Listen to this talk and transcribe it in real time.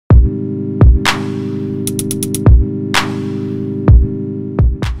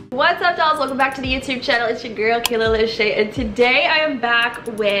What's up, dolls? Welcome back to the YouTube channel. It's your girl Kayla Lashae, and today I am back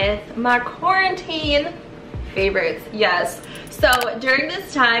with my quarantine favorites. Yes, so during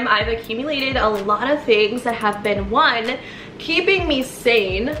this time I've accumulated a lot of things that have been, one, keeping me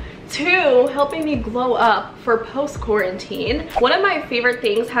sane, two, helping me glow up for post-quarantine. One of my favorite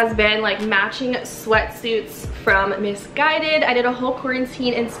things has been like matching sweatsuits from Missguided. I did a whole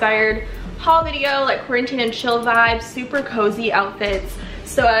quarantine inspired haul video, like quarantine and chill vibes, super cozy outfits.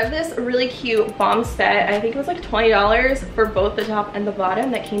 So I have this really cute bomb set. I think it was like $20 for both the top and the bottom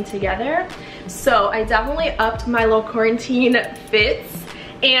that came together. So I definitely upped my little quarantine fits,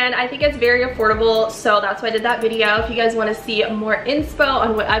 and I think it's very affordable, so that's why I did that video. If you guys want to see more inspo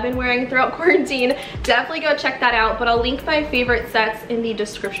on what I've been wearing throughout quarantine, definitely go check that out. But I'll link my favorite sets in the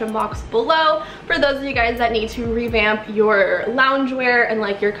description box below for those of you guys that need to revamp your loungewear and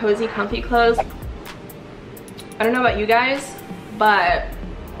like your cozy comfy clothes. I don't know about you guys, but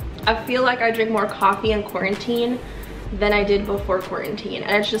I feel like I drink more coffee in quarantine than I did before quarantine,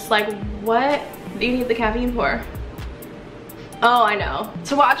 and it's just like, what do you need the caffeine for? Oh, I know,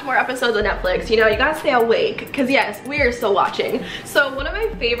 to watch more episodes of Netflix. You know, you gotta stay awake, because yes, we are still watching. So one of my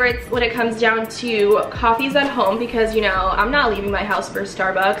favorites when it comes down to coffees at home, because you know, I'm not leaving my house for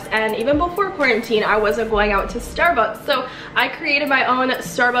Starbucks, and even before quarantine, I wasn't going out to Starbucks. So I created my own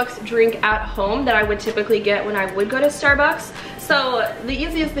Starbucks drink at home that I would typically get when I would go to Starbucks. So the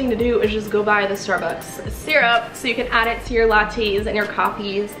easiest thing to do is just go buy the Starbucks syrup so you can add it to your lattes and your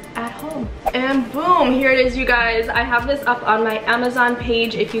coffees at home. And boom, here it is, you guys. I have this up on my Amazon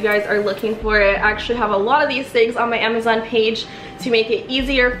page if you guys are looking for it. I actually have a lot of these things on my Amazon page to make it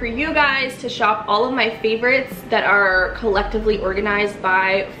easier for you guys to shop all of my favorites that are collectively organized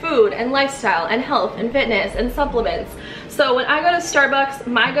by food and lifestyle and health and fitness and supplements. So when I go to Starbucks,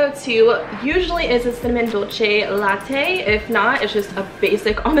 my go-to usually is a cinnamon dolce latte. If not, it's just a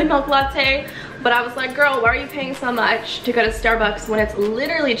basic almond milk latte. But I was like, girl, why are you paying so much to go to Starbucks when it's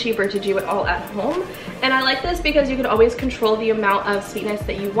literally cheaper to do it all at home? And I like this because you can always control the amount of sweetness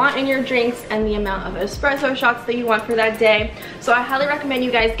that you want in your drinks and the amount of espresso shots that you want for that day. So I highly recommend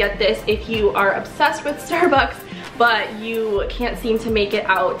you guys get this if you are obsessed with Starbucks, but you can't seem to make it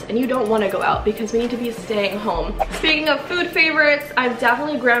out and you don't want to go out because we need to be staying home. Speaking of food favorites, I've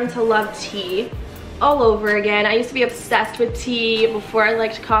definitely grown to love tea all over again. I used to be obsessed with tea before I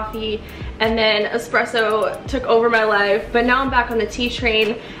liked coffee, and then espresso took over my life, but now I'm back on the tea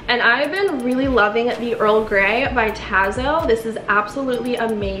train, and I've been really loving the Earl Grey by Tazo. This is absolutely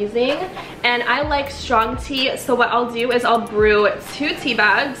amazing, and I like strong tea, so what I'll do is I'll brew 2 tea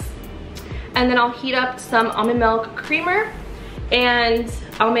bags, and then I'll heat up some almond milk creamer, and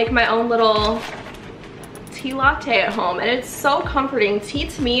I'll make my own little tea latte at home, and it's so comforting. Tea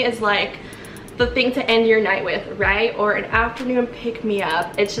to me is like the thing to end your night with, right? Or an afternoon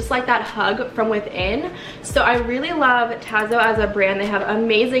pick-me-up. It's just like that hug from within. So I really love Tazo as a brand. They have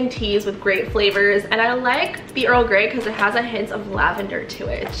amazing teas with great flavors, and I like the Earl Grey because it has a hint of lavender to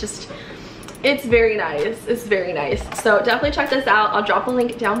it. It's very nice. It's very nice. So definitely check this out. I'll drop a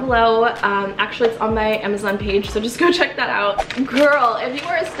link down below. Actually, it's on my Amazon page, so just go check that out. Girl, if you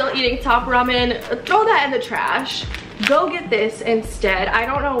are still eating top ramen, throw that in the trash. Go get this instead. I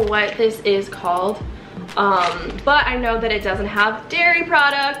don't know what this is called, but I know that it doesn't have dairy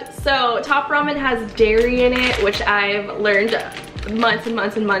product. So top ramen has dairy in it, which I've learned months and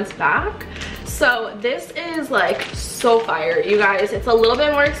months and months back. So this is like so fire, you guys. It's a little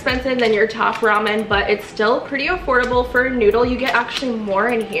bit more expensive than your top ramen, but it's still pretty affordable for a noodle. You get actually more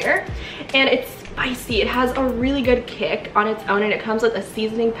in here, and it's spicy. It has a really good kick on its own, and it comes with a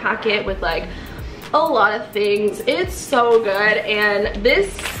seasoning packet with like a lot of things. It's so good, and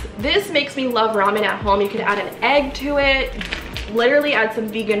this makes me love ramen at home. You can add an egg to it, literally add some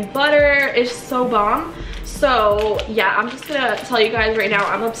vegan butter. It's so bomb. So yeah, I'm just gonna tell you guys right now,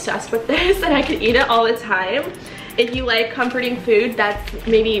 I'm obsessed with this, and I could eat it all the time. If you like comforting food that's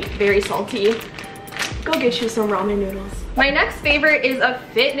maybe very salty, go get you some ramen noodles. My next favorite is a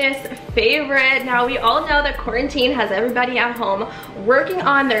fitness favorite. Now, we all know that quarantine has everybody at home working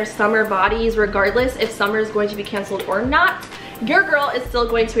on their summer bodies, regardless if summer is going to be canceled or not. Your girl is still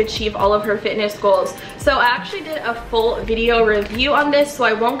going to achieve all of her fitness goals. So I actually did a full video review on this, so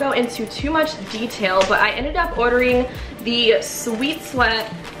I won't go into too much detail, but I ended up ordering the Sweet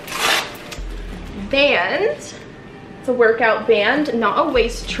Sweat band. It's a workout band, not a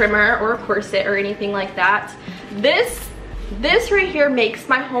waist trimmer or a corset or anything like that. This right here makes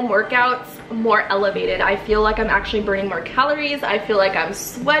my home workouts more elevated. I feel like I'm actually burning more calories. I feel like I'm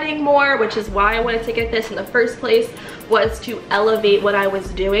sweating more, which is why I wanted to get this in the first place, was to elevate what I was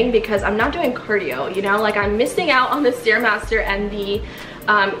doing, because I'm not doing cardio, you know, like I'm missing out on the Stairmaster and the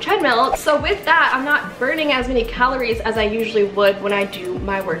treadmill. So with that, I'm not burning as many calories as I usually would when I do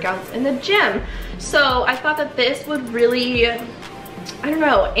my workouts in the gym. So I thought that this would really, I don't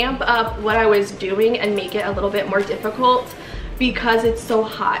know, amp up what I was doing and make it a little bit more difficult because it's so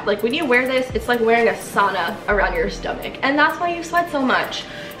hot. Like when you wear this, it's like wearing a sauna around your stomach, and that's why you sweat so much.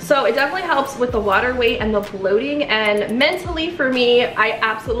 So it definitely helps with the water weight and the bloating, and mentally for me, I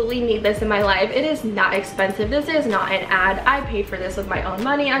absolutely need this in my life. It is not expensive. This is not an ad. I paid for this with my own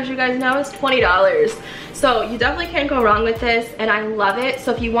money. As you guys know, it's $20. So you definitely can't go wrong with this, and I love it.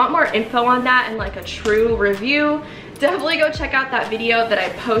 So if you want more info on that and like a true review, definitely go check out that video that I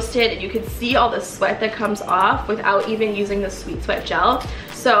posted, and you can see all the sweat that comes off without even using the Sweet Sweat gel.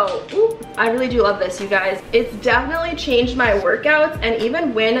 So I really do love this, you guys. It's definitely changed my workouts, and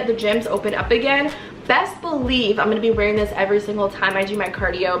even when the gyms open up again, best believe I'm gonna be wearing this every single time I do my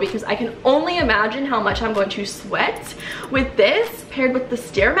cardio, because I can only imagine how much I'm going to sweat with this paired with the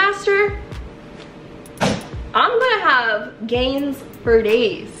Stairmaster. I'm gonna have gains for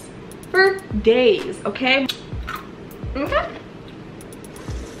days. For days, okay? Okay.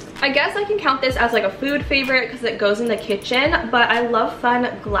 I guess I can count this as like a food favorite because it goes in the kitchen, but I love fun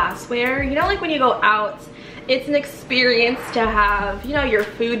glassware. You know, like when you go out, it's an experience to have, you know, your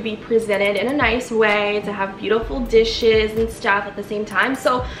food be presented in a nice way, to have beautiful dishes and stuff at the same time.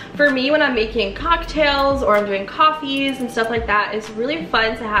 So for me, when I'm making cocktails or I'm doing coffees and stuff like that, it's really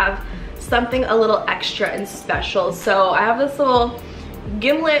fun to have something a little extra and special. So I have this little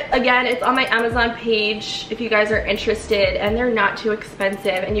gimlet. Again, it's on my Amazon page if you guys are interested, and they're not too expensive,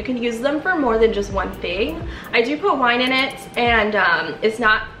 and you can use them for more than just one thing. I do put wine in it, and it's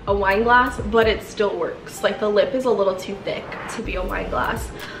not a wine glass, but it still works. Like the lip is a little too thick to be a wine glass,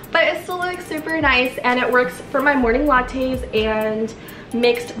 but it still looks super nice, and it works for my morning lattes and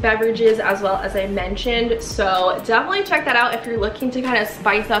mixed beverages as well, as I mentioned. So definitely check that out if you're looking to kind of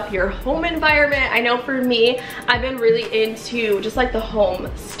spice up your home environment. I know for me, I've been really into just like the home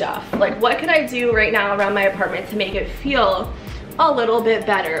stuff. Like what can I do right now around my apartment to make it feel a little bit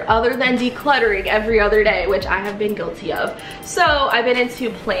better other than decluttering every other day, which I have been guilty of. So I've been into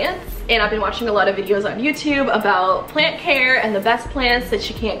plants, and I've been watching a lot of videos on YouTube about plant care and the best plants that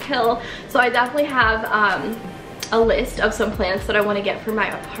you can't kill. So I definitely have a list of some plants that I want to get for my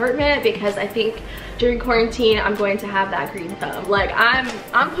apartment, because I think during quarantine I'm going to have that green thumb. Like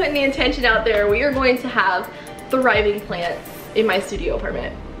I'm putting the intention out there. We are going to have thriving plants in my studio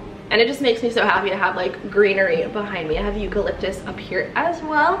apartment, and it just makes me so happy to have like greenery behind me. I have eucalyptus up here as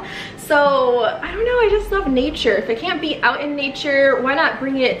well. So I don't know, I just love nature. If it can't be out in nature, why not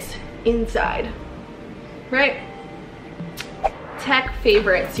bring it inside, right? Tech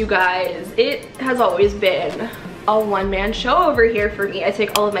favorites, you guys. It has always been a one-man show over here for me. I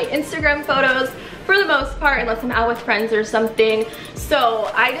take all of my Instagram photos for the most part, unless I'm out with friends or something.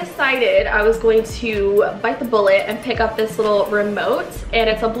 So I decided I was going to bite the bullet and pick up this little remote, and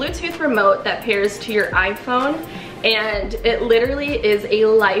it's a Bluetooth remote that pairs to your iPhone, and it literally is a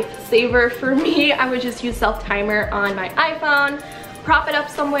lifesaver for me. I would just use self-timer on my iPhone, prop it up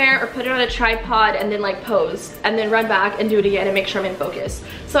somewhere or put it on a tripod, and then like pose and then run back and do it again and make sure I'm in focus.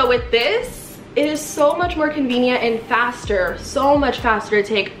 So with this, it is so much more convenient and faster, so much faster to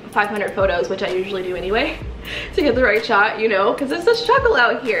take 500 photos, which I usually do anyway, to get the right shot, you know, because it's a struggle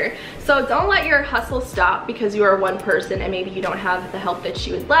out here. So don't let your hustle stop because you are one person and maybe you don't have the help that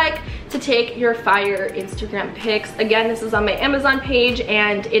you would like to take your fire Instagram pics. Again, this is on my Amazon page,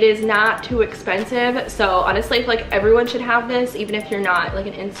 and it is not too expensive. So honestly, I feel like everyone should have this, even if you're not like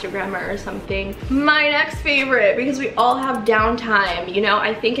an Instagrammer or something. My next favorite, because we all have downtime, you know,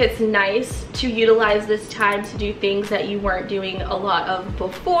 I think it's nice to utilize this time to do things that you weren't doing a lot of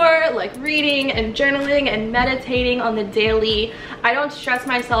before, like reading and journaling and meditating on the daily. I don't stress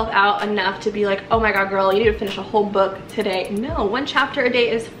myself out enough to be like, oh my god girl, you need to finish a whole book today. No, one chapter a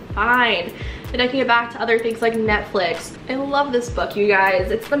day is fine. Then I can get back to other things like Netflix. I love this book, you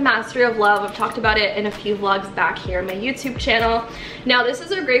guys. It's The Mastery of Love. I've talked about it in a few vlogs back here on my YouTube channel. Now this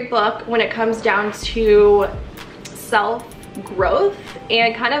is a great book when it comes down to self-growth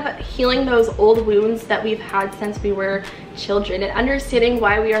and kind of healing those old wounds that we've had since we were children, and understanding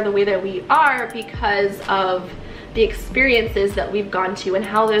why we are the way that we are because of the experiences that we've gone to, and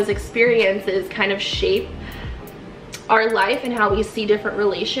how those experiences kind of shape our life and how we see different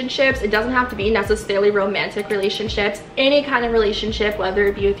relationships. It doesn't have to be necessarily romantic relationships, any kind of relationship, whether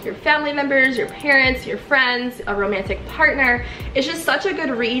it be with your family members, your parents, your friends, a romantic partner. It's just such a good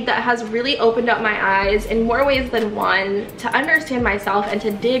read that has really opened up my eyes in more ways than one to understand myself and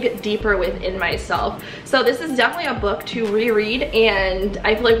to dig deeper within myself. So this is definitely a book to reread, and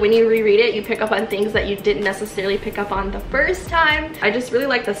I feel like when you reread it, you pick up on things that you didn't necessarily pick up on the first time. I just really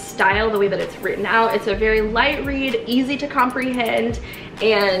like the style, the way that it's written out. It's a very light read, easy to comprehend,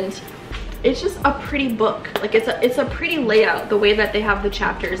 and it's just a pretty book. Like it's a pretty layout, the way that they have the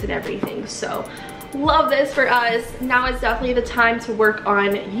chapters and everything. So love this for us. Now is definitely the time to work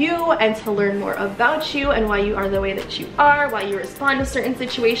on you and to learn more about you and why you are the way that you are, why you respond to certain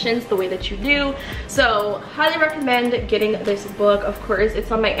situations the way that you do. So highly recommend getting this book. Of course,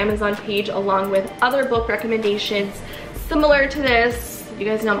 it's on my Amazon page along with other book recommendations similar to this. You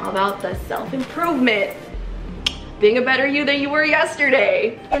guys know I'm all about the self-improvement, being a better you than you were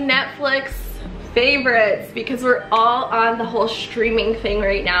yesterday. Netflix favorites, because we're all on the whole streaming thing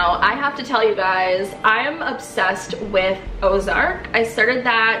right now. I have to tell you guys, I am obsessed with Ozark. I started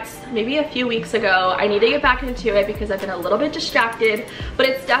that maybe a few weeks ago. I need to get back into it because I've been a little bit distracted, but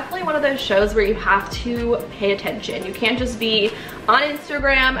it's definitely one of those shows where you have to pay attention. You can't just be on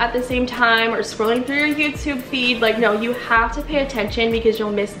Instagram at the same time or scrolling through your YouTube feed. Like, no, you have to pay attention because you'll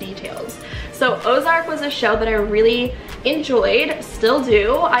miss details. So Ozark was a show that I really enjoyed, still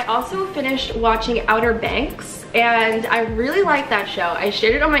do. I also finished watching Outer Banks, and I really like that show. I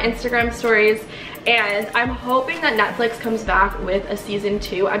shared it on my Instagram stories, and I'm hoping that Netflix comes back with a season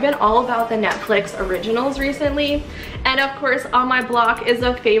 2. I've been all about the Netflix originals recently, and of course On My Block is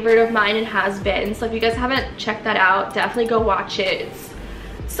a favorite of mine and has been. So if you guys haven't checked that out, definitely go watch it. It's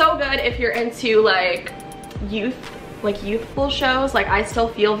so good if you're into like youthful shows. Like, I still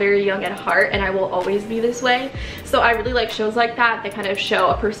feel very young at heart, and I will always be this way. So I really like shows like that that kind of show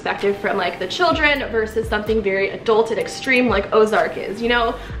a perspective from like the children versus something very adult and extreme like Ozark is. You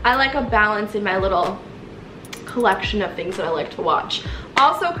know, I like a balance in my little collection of things that I like to watch.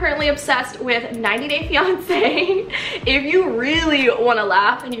 Also currently obsessed with 90 Day Fiance. If you really want to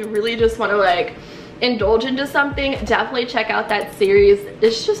laugh and you really just want to like indulge into something, definitely check out that series.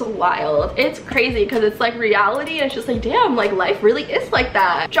 It's just wild. It's crazy because it's like reality, and it's just like, damn, like life really is like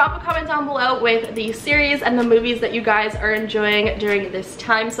that. Drop a comment down below with the series and the movies that you guys are enjoying during this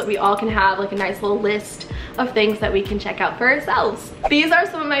time so that we all can have like a nice little list of things that we can check out for ourselves. These are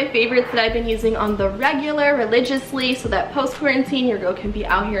some of my favorites that I've been using on the regular, religiously, so that post-quarantine your girl can be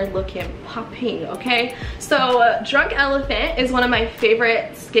out here looking popping, okay? So Drunk Elephant is one of my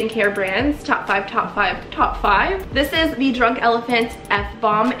favorite skincare brands. Top five. This is the Drunk Elephant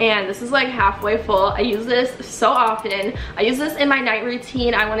F-Bomb, and this is like halfway full. I use this so often. I use this in my night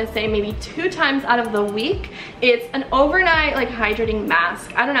routine, I want to say maybe 2 times out of the week. It's an overnight like hydrating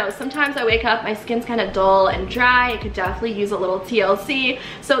mask. I don't know, sometimes I wake up, my skin's kind of dull and dry. I could definitely use a little TLC.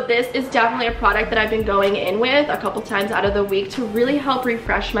 So this is definitely a product that I've been going in with a couple times out of the week to really help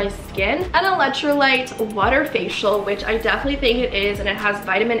refresh my skin. An electrolyte water facial, which I definitely think it is, and it has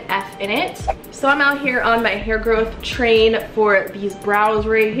vitamin F in it. So I'm out here on my hair growth train for these brows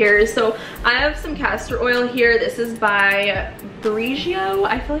right here. So I have some castor oil here. This is by Brigio.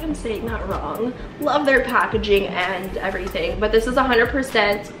 I feel like I'm saying that wrong. Love their packaging and everything, but this is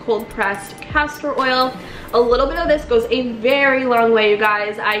 100% cold pressed castor oil. A little bit of this goes a very long way, you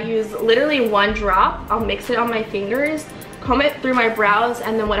guys. I use literally 1 drop. I'll mix it on my fingers, comb it through my brows,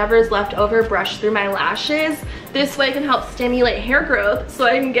 and then whatever is left over, brush through my lashes. This way can help stimulate hair growth so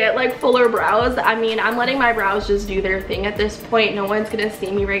I can get like fuller brows. I mean, I'm letting my brows just do their thing at this point. No one's gonna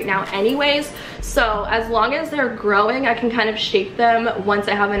see me right now anyways. So as long as they're growing, I can kind of shape them once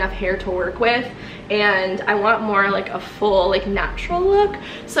I have enough hair to work with. And I want more like a full like natural look.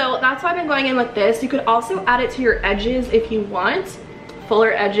 So that's why I've been going in with this. You could also add it to your edges if you want.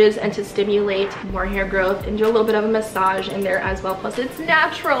 Fuller edges and to stimulate more hair growth, and do a little bit of a massage in there as well. Plus it's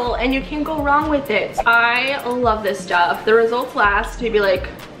natural and you can't go wrong with it. I love this stuff. The results last maybe like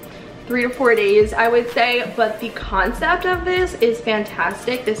 3 to 4 days, I would say, but the concept of this is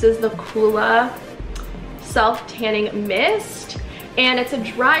fantastic. This is the Kayla Self Tanning Mist, and it's a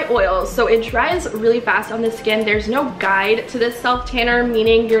dry oil, so it dries really fast on the skin. There's no guide to this self tanner,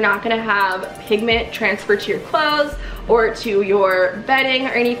 meaning you're not gonna have pigment transfer to your clothes or to your bedding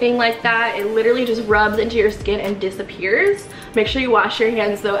or anything like that. It literally just rubs into your skin and disappears. Make sure you wash your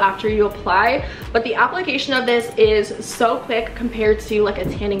hands though after you apply. But the application of this is so quick compared to like a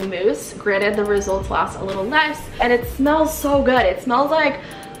tanning mousse. Granted, the results last a little less, and it smells so good. It smells like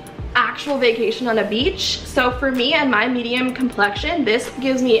actual vacation on a beach. So for me and my medium complexion, this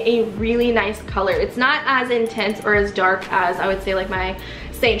gives me a really nice color. It's not as intense or as dark as I would say like my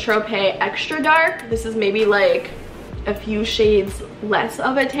Saint Tropez extra dark. This is maybe like a few shades less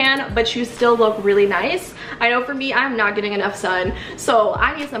of a tan, but you still look really nice. I know for me, I'm not getting enough sun, so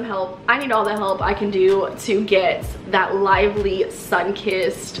I need some help. I need all the help I can do to get that lively,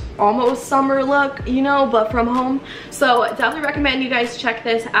 sun-kissed, almost summer look, you know, but from home. So definitely recommend you guys check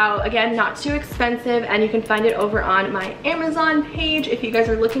this out. Again, not too expensive, and you can find it over on my Amazon page if you guys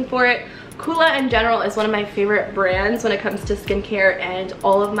are looking for it. Kula in general is one of my favorite brands when it comes to skincare and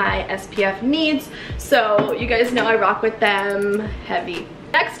all of my SPF needs. So you guys know I rock with them heavy.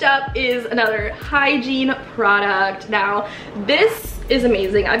 Next up is another hygiene product. Now, this is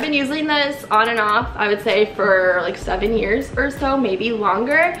amazing. I've been using this on and off, I would say for like 7 years or so, maybe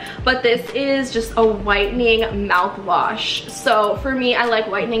longer. But this is just a whitening mouthwash. So for me, I like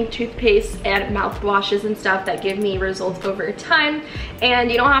whitening toothpaste and mouthwashes and stuff that give me results over time.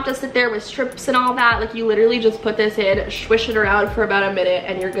 And you don't have to sit there with strips and all that. Like, you literally just put this in, swish it around for about a minute,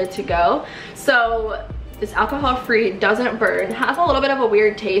 and you're good to go. So it's alcohol-free, doesn't burn, has a little bit of a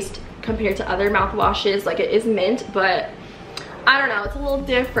weird taste compared to other mouthwashes. Like, it is mint, but I don't know, it's a little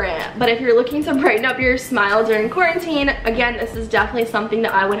different. But if you're looking to brighten up your smile during quarantine, again, this is definitely something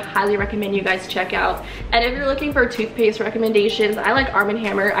that I would highly recommend you guys check out. And if you're looking for toothpaste recommendations, I like Arm &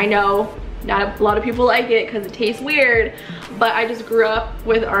 Hammer. I know not a lot of people like it because it tastes weird, but I just grew up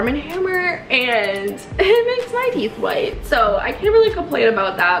with Arm & Hammer and it makes my teeth white. So I can't really complain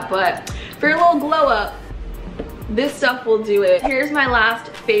about that, but for a little glow up, this stuff will do it. Here's my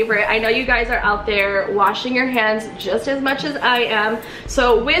last favorite. I know you guys are out there washing your hands just as much as I am.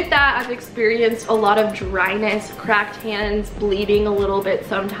 So with that, I've experienced a lot of dryness, cracked hands, bleeding a little bit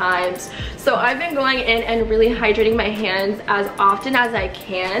sometimes. So I've been going in and really hydrating my hands as often as I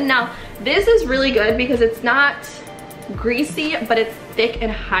can. Now, this is really good because it's not greasy, but it's thick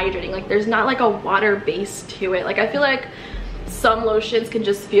and hydrating. Like, there's not like a water base to it. Like, I feel like some lotions can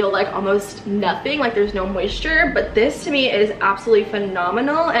just feel like almost nothing, like there's no moisture, but this to me is absolutely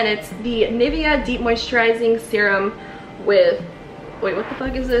phenomenal. And it's the Nivea Deep Moisturizing Serum with, wait, what the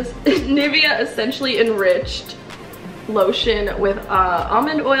fuck is this? Nivea Essentially Enriched Lotion with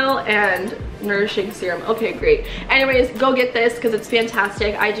almond oil and nourishing serum. Okay, great. Anyways, go get this because it's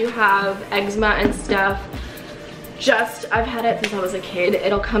fantastic. I do have eczema and stuff. I've had it since I was a kid.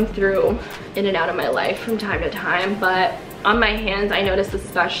 It'll come through in and out of my life from time to time, but on my hands, I notice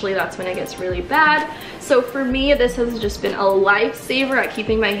especially that's when it gets really bad. So for me, this has just been a lifesaver at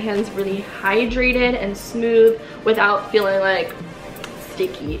keeping my hands really hydrated and smooth without feeling like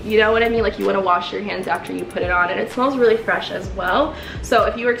sticky. You know what I mean? Like, you want to wash your hands after you put it on, and it smells really fresh as well. So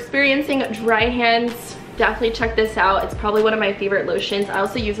if you're experiencing dry hands, definitely check this out. It's probably one of my favorite lotions. I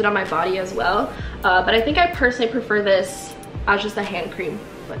also use it on my body as well, but I think I personally prefer this as just a hand cream.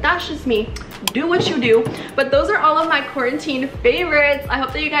 But that's just me. Do what you do. But those are all of my quarantine favorites. I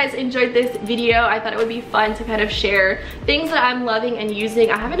hope that you guys enjoyed this video. I thought it would be fun to kind of share things that I'm loving and using.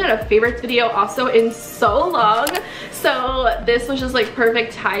 I haven't done a favorites video also in so long, so this was just like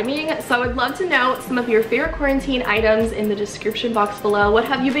perfect timing. So I would love to know some of your favorite quarantine items in the description box below. What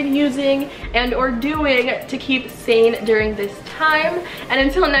have you been using and or doing to keep sane during this time? And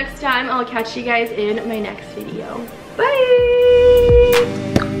until next time, I'll catch you guys in my next video. Bye!